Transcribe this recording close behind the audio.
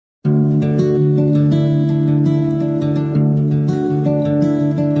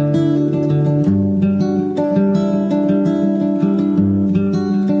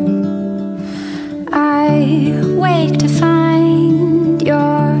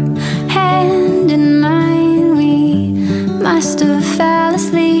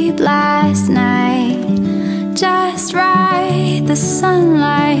sleep last night. Just right, the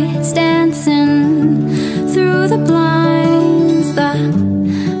sunlight's dancing through the blinds. The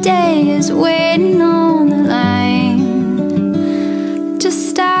day is waiting on the line,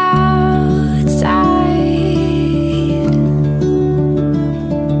 just outside.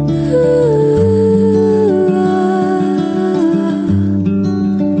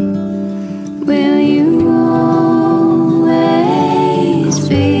 Will you always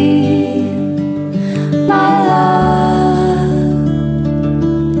be my love?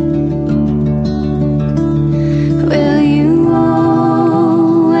 Will you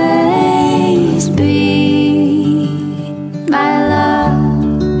always be my love?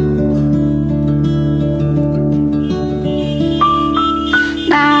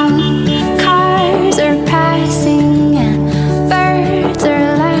 Now cars are passing and birds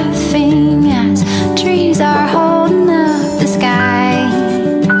are laughing as trees are holding up the sky.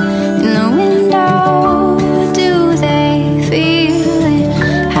 In the window, do they feel it?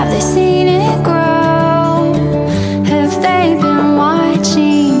 Have they seen it grow? Have they been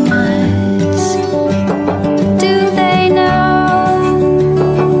watching us? Do they know?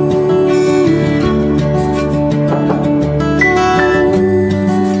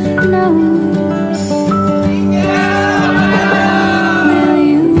 No. Will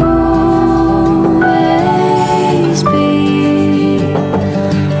you always be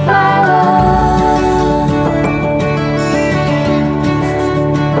my love?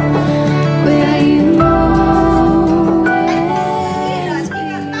 Will you always 一个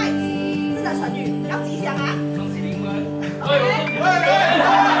带“字”的成语要吉祥啊！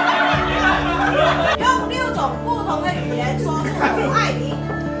用6种不同的语言说出“我爱你”。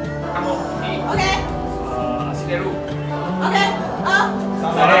OK。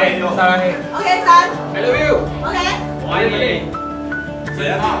OK。OK 3。I love you。OK。我爱你。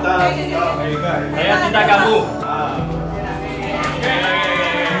Saya cinta kamu. $100。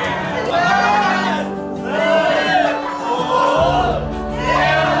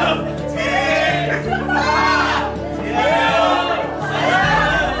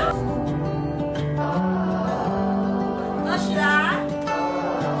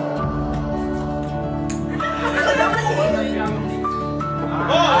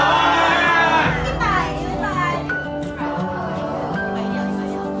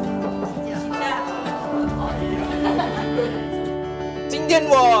今天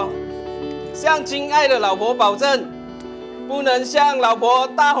我向亲爱的老婆保证，不能向老婆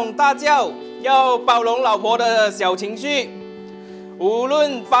大吼大叫，要包容老婆的小情绪。无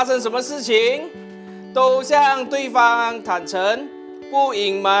论发生什么事情，都向对方坦诚，不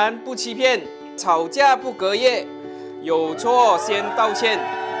隐瞒，不欺骗。吵架不隔夜，有错先道歉。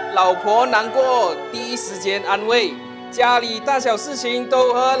老婆难过，第一时间安慰。家里大小事情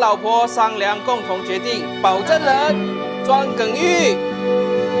都和老婆商量，共同决定。保证人庄耿玉。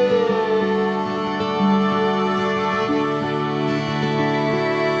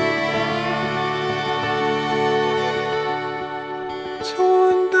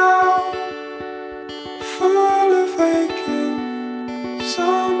Torn down, full of aching.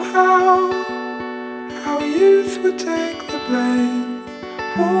 Somehow, our youth would take the blame.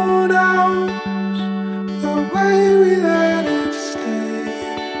 Worn out, the way we